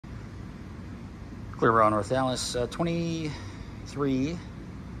Clearbrow, North Dallas, 23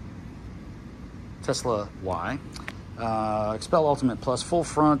 Tesla Y. Xpel Ultimate Plus, full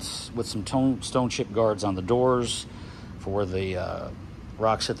front with some stone chip guards on the doors for where the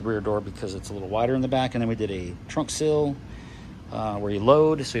rocks hit the rear door because it's a little wider in the back. And then we did a trunk sill where you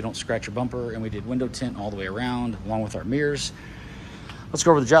load so you don't scratch your bumper. And we did window tint all the way around along with our mirrors. Let's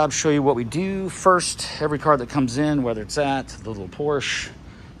go over the job, show you what we do. First, every car that comes in, whether it's the little Porsche,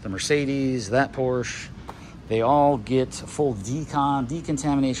 the Mercedes, that Porsche, they all get full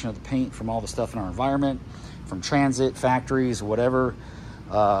decontamination of the paint from all the stuff in our environment, from transit, factories, whatever,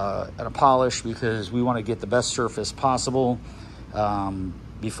 and a polish because we want to get the best surface possible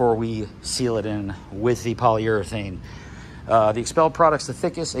before we seal it in with the polyurethane. The Xpel product's the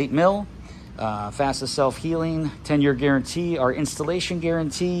thickest, 8 mil. Fastest self-healing, 10-year guarantee. Our installation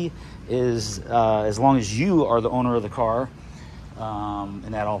guarantee is as long as you are the owner of the car,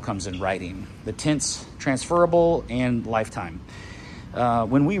 and that all comes in writing. The tint's transferable and lifetime.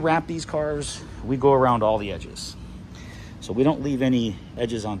 When we wrap these cars, we go around all the edges. So we don't leave any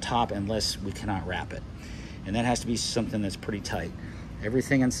edges on top unless we cannot wrap it. And that has to be something that's pretty tight.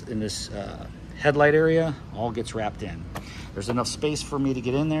 Everything in this headlight area all gets wrapped in. There's enough space for me to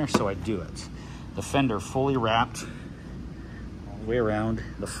get in there, so I do it. The fender fully wrapped all the way around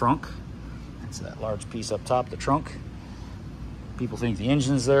the frunk. That's that large piece up top, the trunk. People think the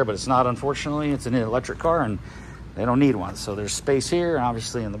engine's there, but it's not, unfortunately. It's an electric car, and they don't need one. So there's space here, and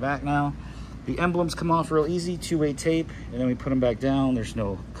obviously in the back now. The emblems come off real easy, two-way tape, and then we put them back down. There's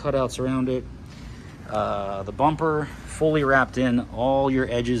no cutouts around it. The bumper, fully wrapped in, all your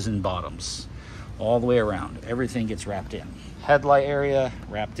edges and bottoms, all the way around. Everything gets wrapped in. Headlight area,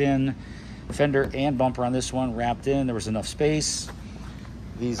 wrapped in. Fender and bumper on this one, wrapped in. There was enough space.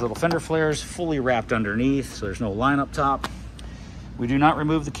 These little fender flares, fully wrapped underneath, so there's no line up top. We do not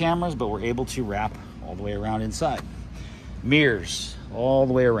remove the cameras, but we're able to wrap all the way around inside. Mirrors, all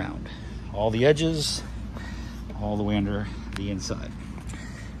the way around. All the edges, all the way under the inside.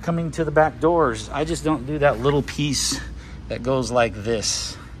 Coming to the back doors, I just don't do that little piece that goes like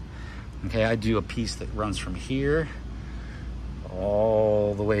this. Okay, I do a piece that runs from here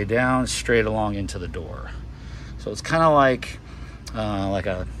all the way down, straight along into the door. So it's kind of like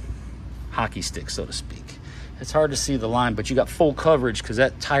a hockey stick, so to speak. It's hard to see the line, but you got full coverage because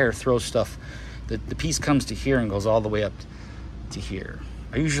that tire throws stuff. The piece comes to here and goes all the way up to here.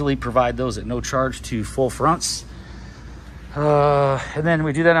 I usually provide those at no charge to full fronts. And then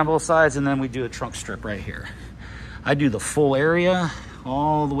we do that on both sides, and then we do a trunk strip right here. I do the full area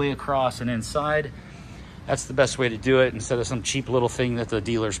all the way across and inside. That's the best way to do it instead of some cheap little thing that the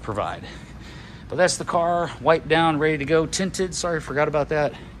dealers provide. But that's the car, wiped down, ready to go, tinted. Sorry, forgot about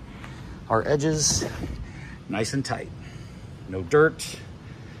that. Our edges, nice and tight. No dirt,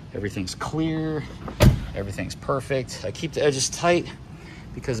 everything's clear, everything's perfect. I keep the edges tight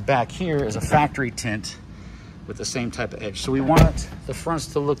because back here is a factory tint with the same type of edge. So we want the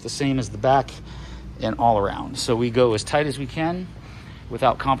fronts to look the same as the back and all around. So we go as tight as we can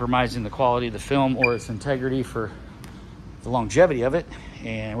without compromising the quality of the film or its integrity for the longevity of it.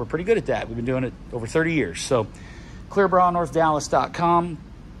 And we're pretty good at that. We've been doing it over 30 years. So clearbrownorthdallas.com.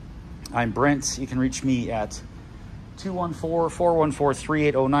 I'm Brent. You can reach me at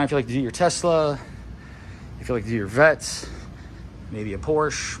 214-414-3809 if you like to do your Tesla, if you like to do your Vet, maybe a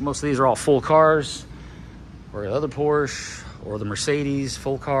Porsche. Most of these are all full cars, or the other Porsche, or the Mercedes,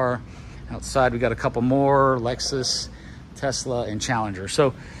 full car. Outside, we got a couple more, Lexus, Tesla, and Challenger.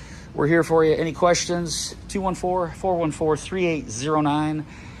 So we're here for you. Any questions? 214-414-3809,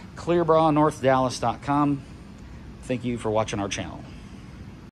 clearbrownorthdallas.com. Thank you for watching our channel.